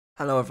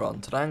Hello everyone,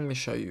 today I'm going to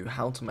show you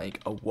how to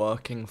make a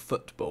working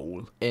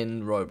football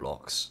in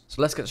Roblox. So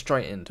let's get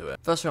straight into it.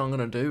 First thing I'm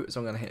going to do is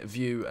I'm going to hit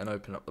view and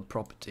open up the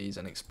properties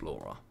and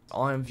explorer.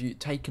 I have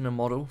taken a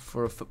model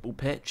for a football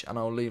pitch and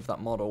I'll leave that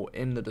model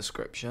in the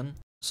description.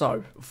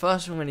 So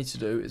first thing we need to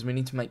do is we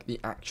need to make the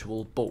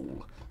actual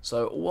ball.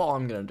 So what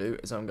I'm going to do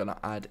is I'm going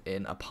to add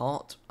in a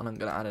part and I'm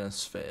going to add in a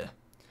sphere.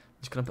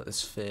 I'm just going to put the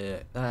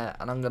sphere there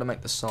and I'm going to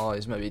make the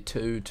size maybe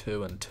 2,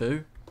 2 and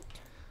 2.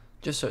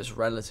 Just so it's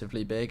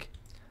relatively big.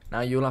 Now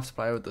you'll have to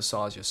play with the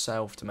size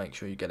yourself to make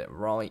sure you get it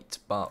right,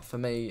 but for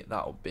me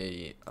that'll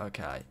be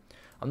okay.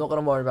 I'm not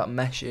going to worry about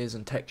meshes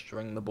and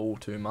texturing the ball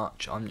too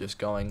much. I'm just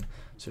going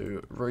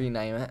to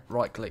rename it,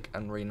 right click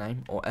and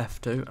rename, or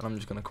F2, and I'm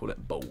just going to call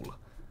it ball.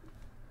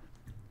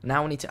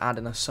 Now we need to add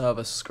in a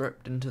server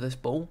script into this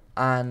ball,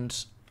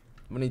 and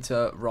we need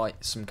to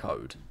write some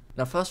code.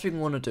 Now first thing we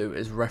want to do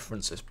is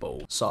reference this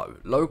ball. So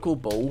local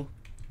ball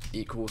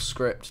equals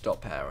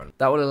script.parent.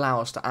 That will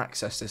allow us to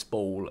access this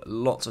ball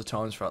lots of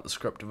times throughout the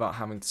script without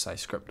having to say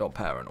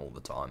script.parent all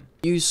the time.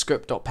 Use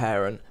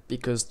script.parent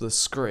because the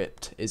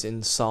script is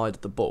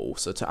inside the ball,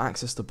 so to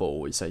access the ball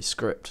we say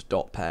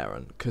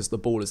script.parent because the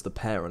ball is the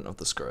parent of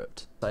the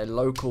script. Say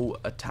local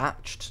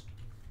attached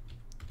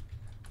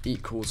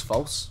equals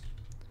false.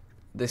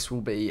 This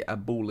will be a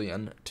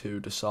boolean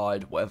to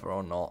decide whether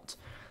or not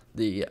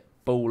the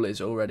ball is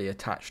already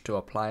attached to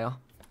a player.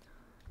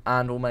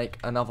 And we'll make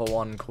another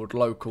one called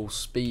local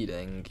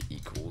speeding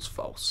equals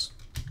false.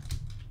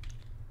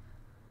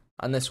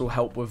 And this will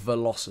help with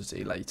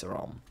velocity later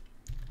on.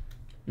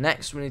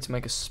 Next we need to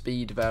make a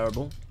speed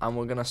variable, and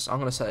I'm gonna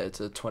set it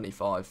to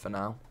 25 for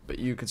now, but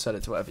you can set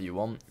it to whatever you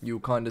want. You'll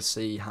kind of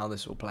see how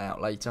this will play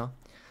out later.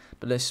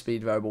 But this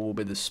speed variable will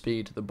be the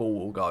speed the ball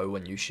will go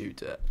when you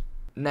shoot it.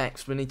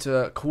 Next we need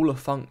to call a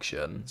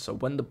function, so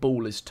when the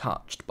ball is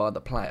touched by the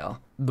player,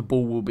 the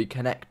ball will be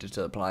connected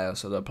to the player,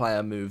 so the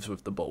player moves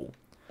with the ball.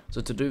 So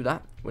to do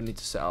that, we need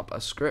to set up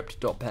a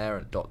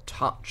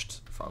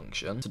script.parent.touched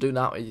function. To do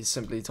that, we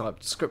simply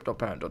type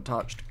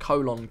script.parent.touched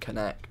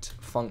 :connect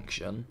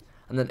function,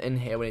 and then in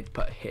here we need to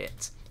put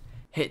hit.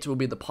 Hit will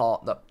be the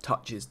part that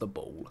touches the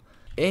ball.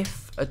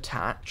 If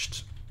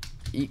attached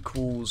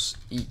equals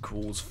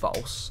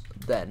false,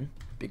 then,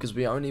 because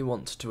we only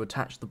want to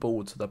attach the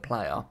ball to the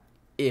player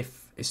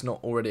if it's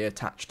not already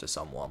attached to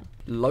someone,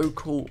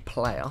 local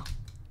player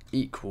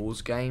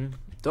equals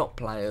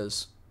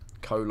game.players :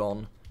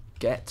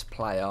 get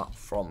player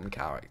from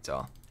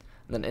character,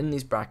 and then in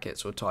these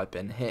brackets we'll type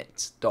in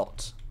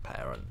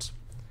hit.parent.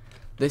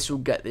 This will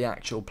get the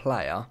actual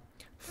player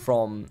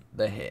from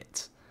the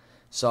hit.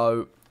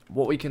 So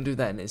what we can do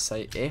then is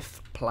say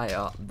if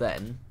player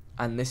then,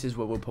 and this is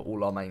where we'll put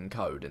all our main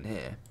code in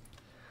here.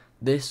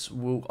 This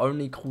will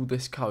only call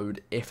this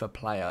code if a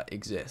player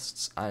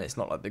exists and it's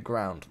not like the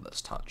ground that's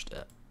touched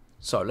it.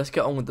 So let's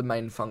get on with the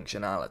main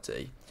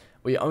functionality.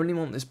 We only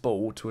want this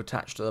ball to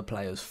attach to the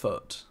player's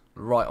foot,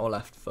 right or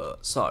left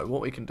foot. So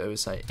what we can do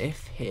is say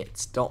if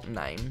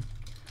hit.name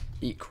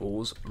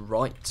equals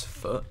right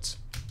foot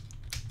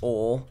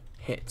or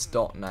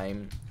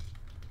hit.name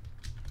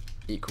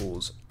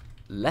equals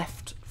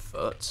left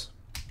foot,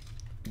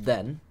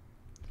 then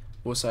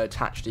we'll say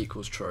attached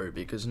equals true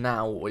because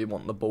now we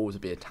want the ball to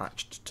be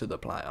attached to the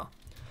player.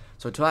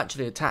 So to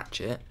actually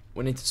attach it,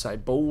 we need to say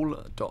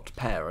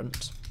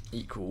ball.parent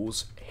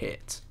equals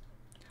hit.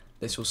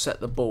 This will set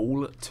the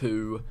ball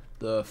to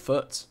the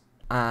foot.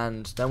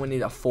 And then we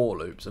need a for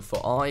loop, so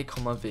for I,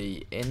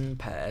 v in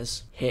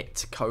pairs,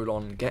 hit :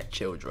 get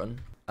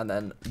children, and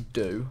then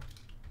do.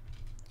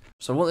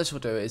 So what this will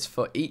do is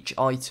for each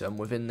item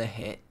within the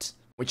hit,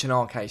 which in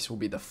our case will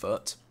be the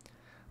foot,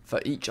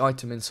 for each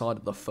item inside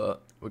of the foot,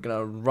 we're going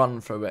to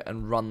run through it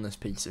and run this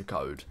piece of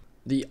code.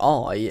 The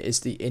I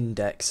is the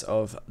index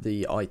of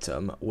the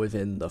item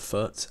within the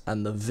foot,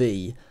 and the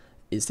V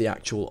is the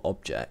actual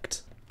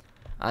object.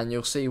 And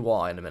you'll see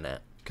why in a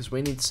minute. Because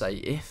we need to say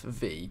if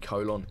v :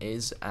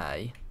 is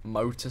a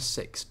motor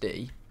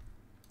 6D,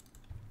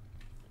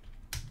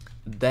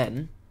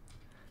 then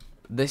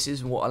this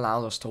is what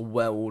allows us to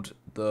weld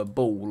the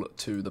ball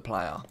to the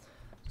player.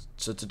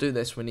 So to do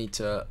this we need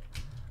to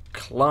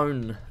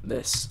clone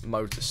this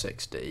motor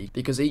 6D,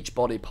 because each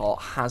body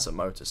part has a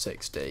motor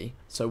 6D,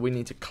 so we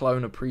need to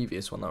clone a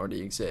previous one that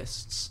already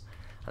exists,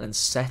 and then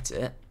set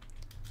the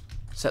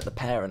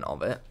parent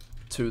of it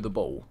to the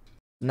ball.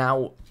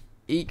 Now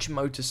each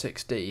motor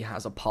 6D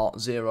has a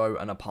part 0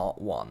 and a part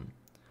 1.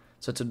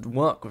 So to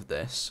work with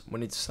this,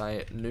 we need to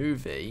say new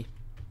v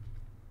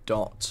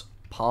dot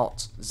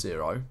part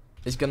 0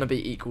 is going to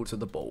be equal to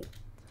the ball.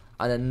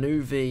 And then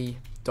new v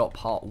dot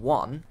part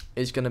 1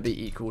 is going to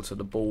be equal to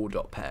the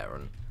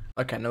ball.parent.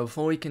 Okay, now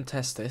before we can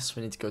test this,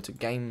 we need to go to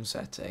game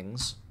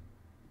settings,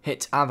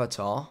 hit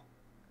avatar,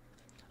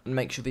 and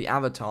make sure the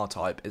avatar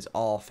type is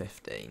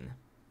R15.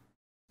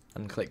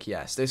 And click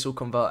yes. This will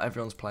convert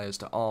everyone's players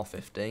to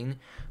R15,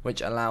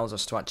 which allows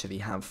us to actually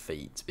have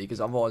feet,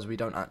 because otherwise we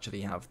don't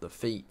actually have the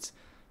feet,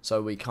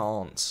 so we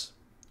can't.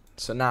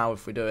 So now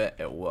if we do it,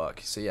 it'll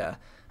work. So yeah,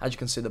 as you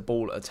can see, the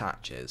ball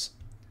attaches.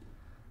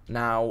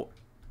 Now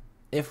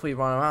if we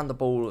run around, the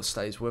ball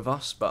stays with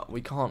us, but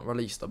we can't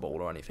release the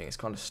ball or anything. It's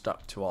kind of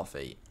stuck to our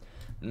feet.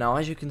 Now,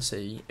 as you can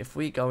see, if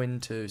we go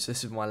into, so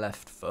this is my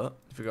left foot.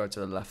 If we go to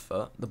the left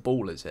foot, the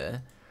ball is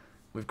here.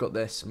 We've got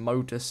this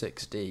motor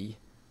 6D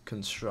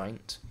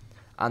constraint,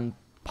 and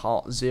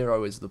part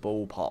 0 is the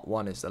ball, part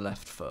 1 is the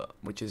left foot,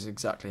 which is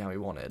exactly how we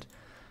wanted.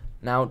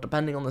 Now,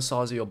 depending on the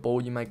size of your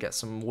ball, you may get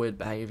some weird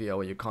behaviour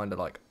where you're kind of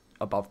like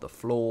above the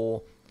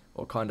floor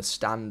or kind of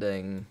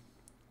standing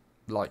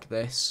like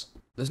this.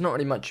 There's not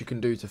really much you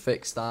can do to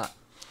fix that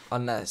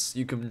unless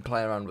you can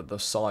play around with the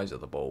size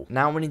of the ball.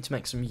 Now we need to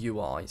make some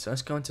UI, so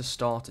let's go into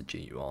Starter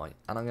GUI,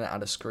 and I'm going to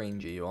add a Screen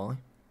GUI.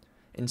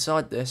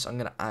 Inside this, I'm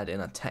going to add in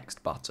a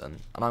text button,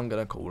 and I'm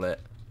going to call it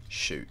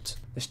Shoot.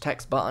 This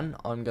text button,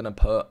 I'm going to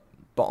put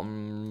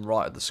bottom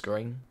right of the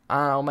screen, and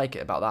I'll make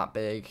it about that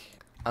big,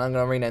 and I'm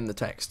going to rename the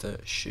text to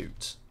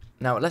Shoot.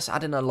 Now let's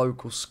add in a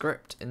local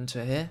script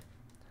into here,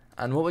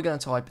 and what we're going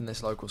to type in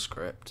this local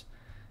script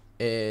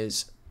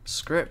is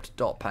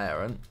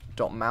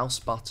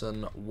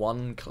script.parent.mousebutton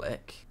one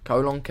click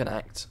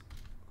 :connect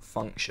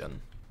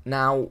function.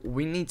 Now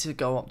we need to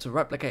go up to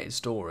replicated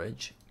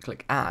storage,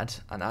 click add,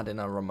 and add in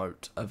a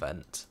remote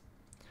event.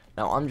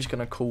 Now I'm just going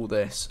to call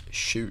this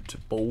shoot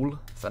ball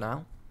for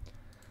now.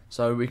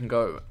 So we can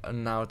go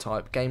and now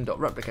type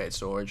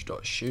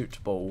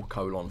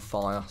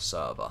game.replicatedStorage.shootBall:fire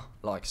server,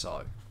 like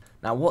so.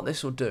 Now what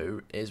this will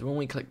do is when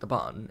we click the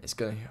button, it's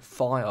going to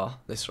fire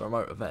this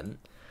remote event,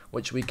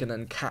 which we can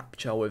then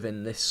capture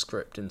within this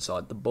script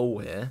inside the ball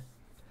here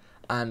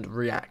and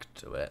react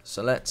to it.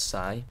 So let's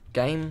say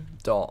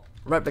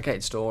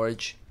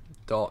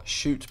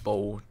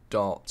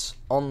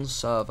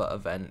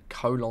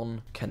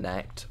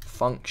game.replicatedStorage.shootball.onServerEvent:connect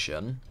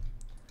function,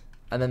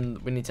 and then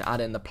we need to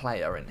add in the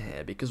player in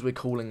here because we're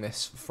calling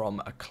this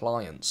from a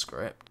client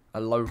script, a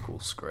local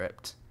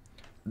script.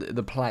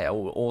 The player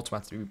will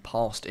automatically be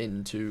passed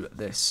into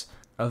this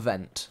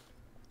event,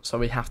 so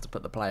we have to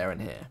put the player in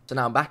here. So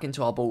now back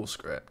into our ball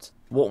script.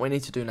 What we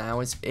need to do now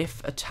is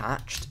if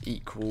attached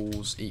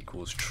equals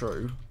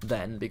true,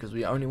 then, because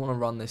we only want to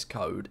run this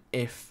code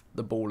if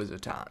the ball is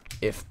attached,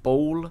 if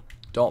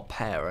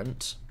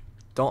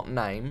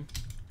ball.parent.name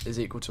is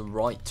equal to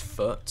right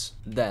foot,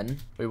 then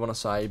we want to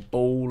say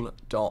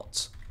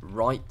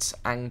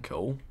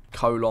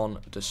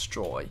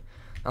ball.right_destroy.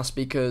 That's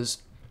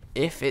because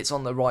if it's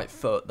on the right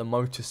foot, the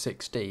motor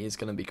 6D is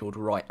going to be called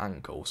right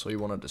ankle, so we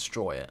want to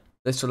destroy it.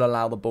 This will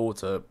allow the ball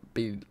to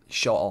be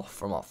shot off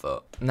from our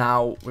foot.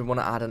 Now we want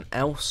to add an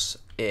else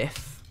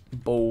if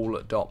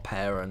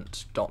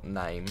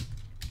ball.parent.name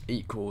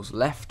equals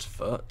left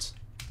foot,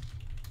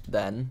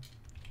 then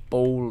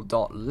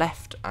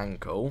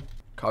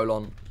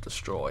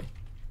ball.left_ankle:destroy.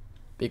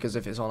 Because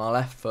if it's on our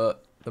left foot,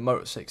 the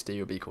motor 6D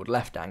will be called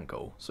left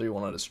ankle, so we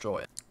want to destroy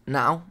it.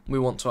 Now we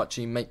want to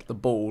actually make the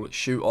ball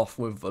shoot off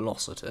with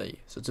velocity.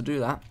 So to do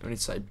that, we need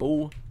to say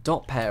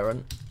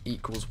ball.parent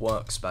equals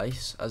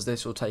workspace, as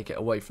this will take it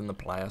away from the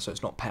player, so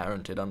it's not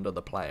parented under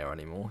the player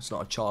anymore. It's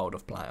not a child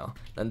of player.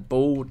 Then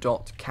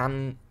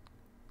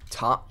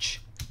ball.canTouch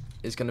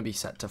is going to be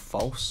set to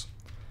false,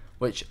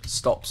 which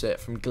stops it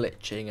from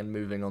glitching and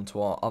moving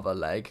onto our other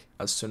leg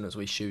as soon as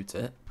we shoot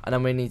it. And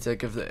then we need to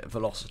give it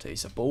velocity.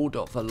 So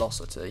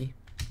ball.velocity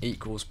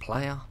equals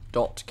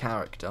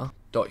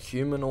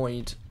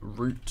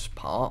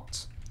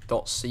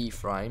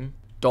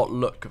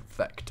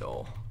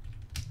player.character.humanoid_root_part.cframe.look_vector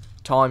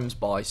times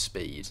by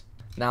speed.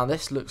 Now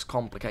this looks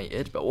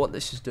complicated, but what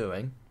this is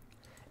doing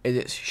is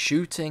it's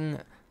shooting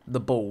the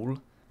ball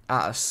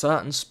at a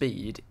certain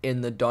speed in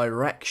the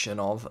direction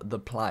of the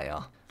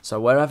player. So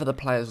wherever the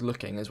player is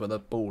looking is where the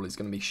ball is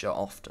going to be shot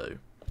off to.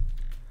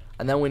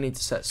 And then we need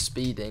to set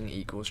speeding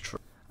equals true.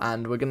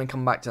 And we're going to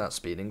come back to that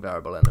speeding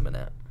variable in a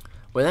minute.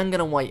 We're then going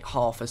to wait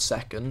half a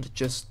second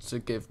just to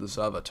give the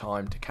server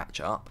time to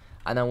catch up.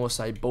 And then we'll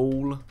say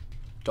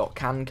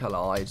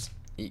ball.canCollide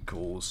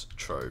equals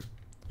true.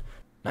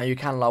 Now you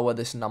can lower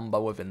this number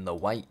within the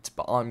wait,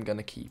 but I'm going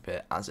to keep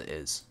it as it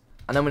is.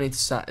 And then we need to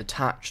set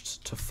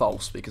attached to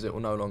false because it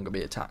will no longer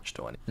be attached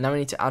to any. Now we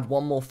need to add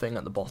one more thing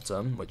at the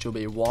bottom, which will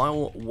be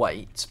while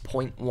wait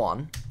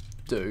 0.1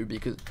 do,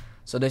 because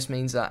so this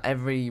means that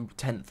every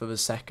 1/10 of a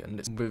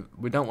second,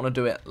 we don't want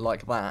to do it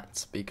like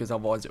that because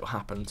otherwise it will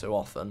happen too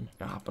often.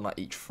 It will happen like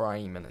each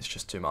frame and it's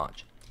just too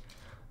much.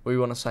 We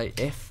want to say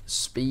if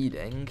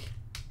speeding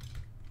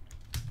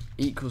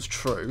equals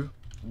true,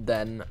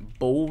 then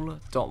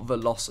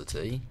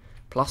ball.velocity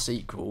plus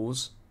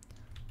equals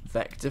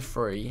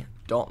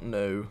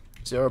vector3.new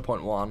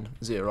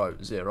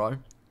 0.100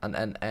 and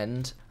then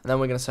end. And then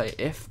we're going to say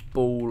if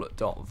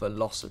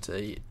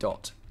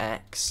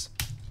ball.velocity.x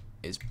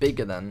is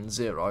bigger than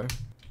 0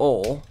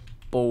 or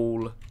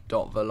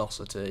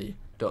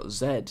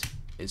ball.velocity.z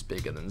is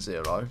bigger than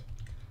 0,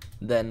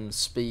 then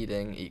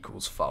speeding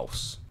equals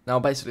false. Now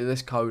basically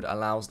this code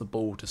allows the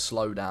ball to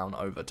slow down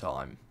over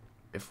time.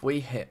 If we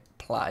hit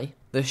play,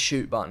 this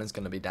shoot button is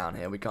going to be down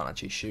here. We can't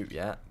actually shoot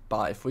yet,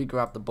 but if we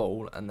grab the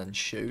ball and then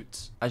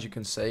shoot, as you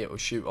can see, it will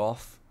shoot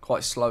off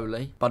quite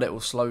slowly, but it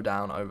will slow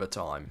down over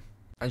time.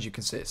 As you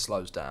can see, it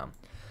slows down.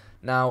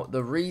 Now,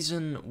 the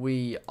reason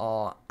we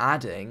are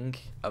adding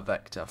a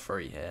vector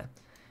 3 here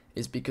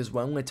is because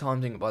when we're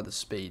timing it by the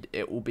speed,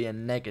 it will be a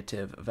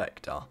negative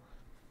vector.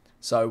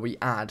 So we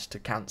add to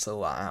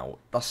cancel that out.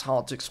 That's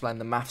hard to explain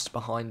the maths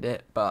behind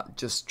it, but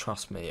just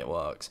trust me, it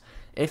works.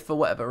 If for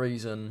whatever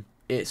reason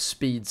it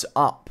speeds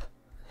up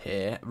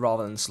here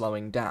rather than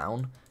slowing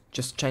down,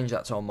 just change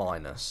that to a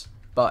minus.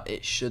 But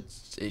it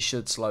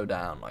should slow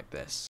down like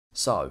this.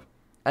 So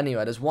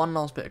anyway, there's one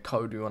last bit of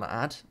code we want to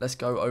add. Let's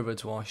go over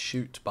to our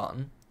shoot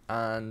button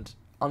and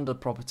under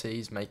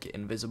properties make it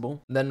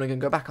invisible. Then we can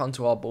go back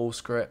onto our ball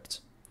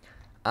script,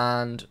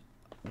 and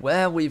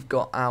where we've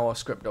got our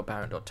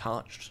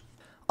script.parent.touched,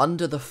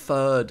 under the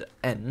third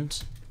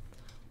end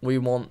we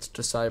want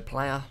to say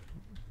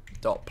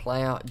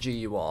player.player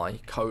GUI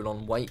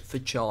wait for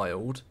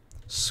child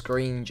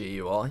screen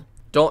GUI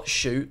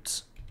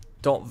 .shoot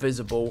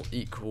 .visible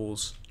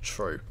equals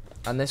true,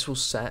 and this will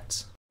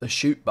set the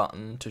shoot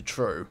button to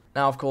true.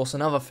 Now, of course,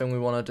 another thing we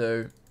want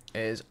to do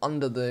is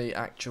under the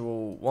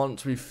actual,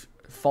 once we've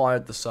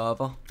fired the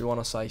server, we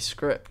want to say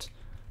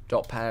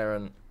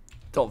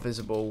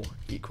script.parent.visible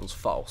equals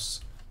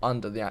false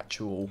under the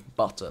actual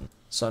button.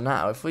 So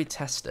now if we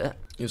test it,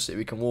 you'll see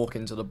we can walk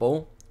into the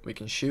ball, we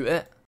can shoot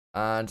it,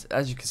 and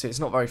as you can see, it's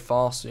not very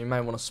fast, so you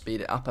may want to speed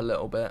it up a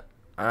little bit.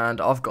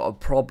 And I've got a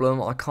problem,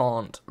 I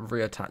can't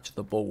reattach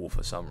the ball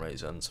for some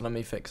reason, so let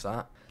me fix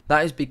that.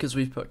 That is because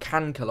we've put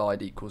can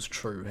collide equals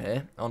true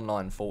here on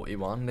line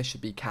 41. This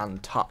should be can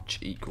touch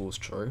equals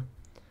true.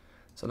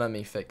 So let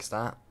me fix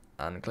that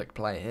and click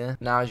play here.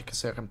 Now, as you can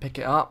see, I can pick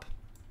it up.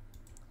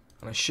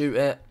 I'm going to shoot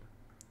it.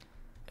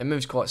 It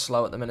moves quite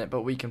slow at the minute,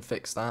 but we can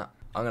fix that.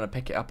 I'm going to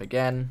pick it up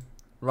again,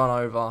 run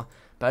over.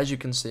 But as you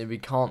can see, we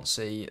can't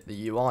see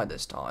the UI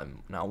this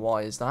time. Now,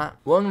 why is that?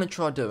 What I'm going to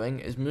try doing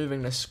is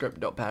moving this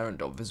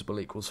script.parent.visible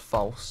equals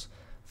false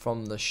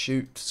from the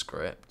shoot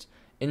script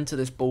into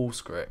this ball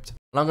script.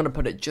 And I'm going to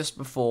put it just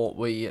before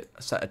we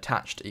set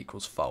attached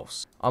equals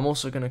false. I'm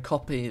also going to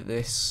copy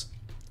this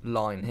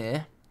line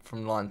here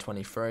from line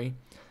 23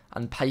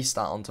 and paste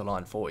that onto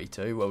line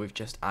 42 where we've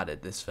just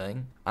added this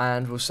thing.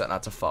 And we'll set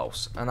that to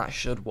false. And that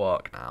should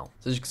work now.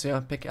 So as you can see,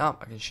 I pick it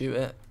up, I can shoot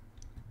it.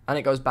 And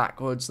it goes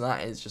backwards.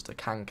 That is just a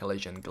can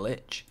collision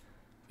glitch.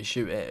 If we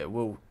shoot it, it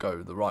will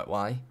go the right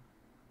way.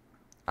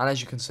 And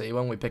as you can see,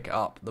 when we pick it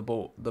up, the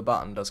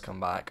button does come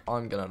back.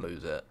 I'm going to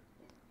lose it.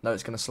 No,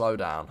 it's going to slow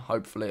down.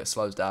 Hopefully it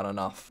slows down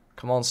enough.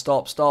 Come on,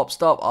 stop, stop,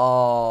 stop.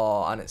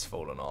 Oh, and it's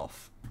fallen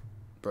off.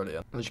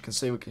 Brilliant. As you can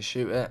see, we can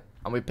shoot it.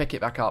 And we pick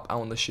it back up,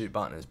 and the shoot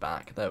button is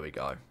back. There we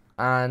go.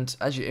 And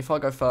if I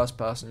go first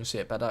person, you'll see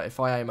it better. If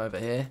I aim over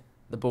here,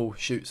 the ball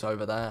shoots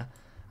over there.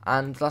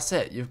 And that's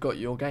it. You've got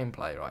your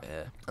gameplay right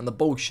here. And the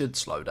ball should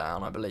slow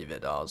down. I believe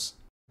it does.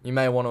 You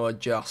may want to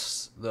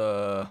adjust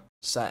the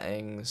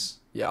settings.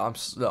 Yeah, I'm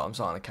starting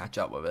to catch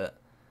up with it.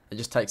 It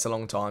just takes a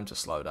long time to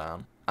slow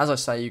down. As I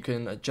say, you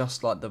can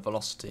adjust like the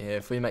velocity here.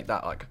 If we make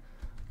that like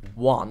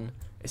 1,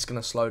 it's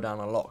going to slow down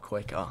a lot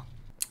quicker.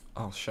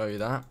 I'll show you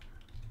that.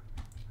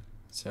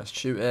 So let's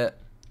shoot it.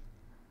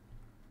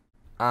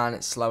 And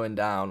it's slowing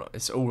down.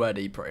 It's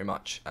already pretty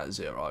much at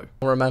 0.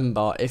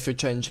 Remember, if you're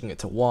changing it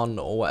to 1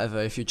 or whatever,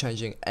 if you're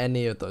changing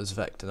any of those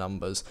vector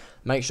numbers,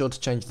 make sure to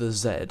change the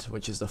Z,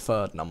 which is the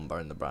third number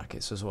in the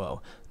brackets as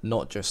well,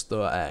 not just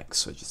the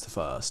X, which is the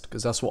first,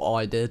 because that's what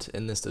I did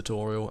in this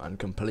tutorial and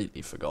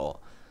completely forgot.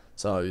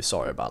 So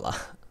sorry about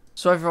that.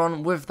 So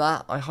everyone, with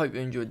that, I hope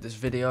you enjoyed this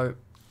video,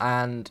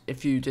 and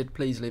if you did,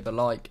 please leave a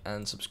like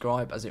and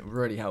subscribe, as it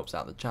really helps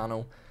out the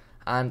channel.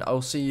 And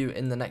I'll see you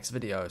in the next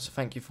video. So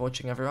thank you for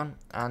watching, everyone,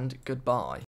 and goodbye.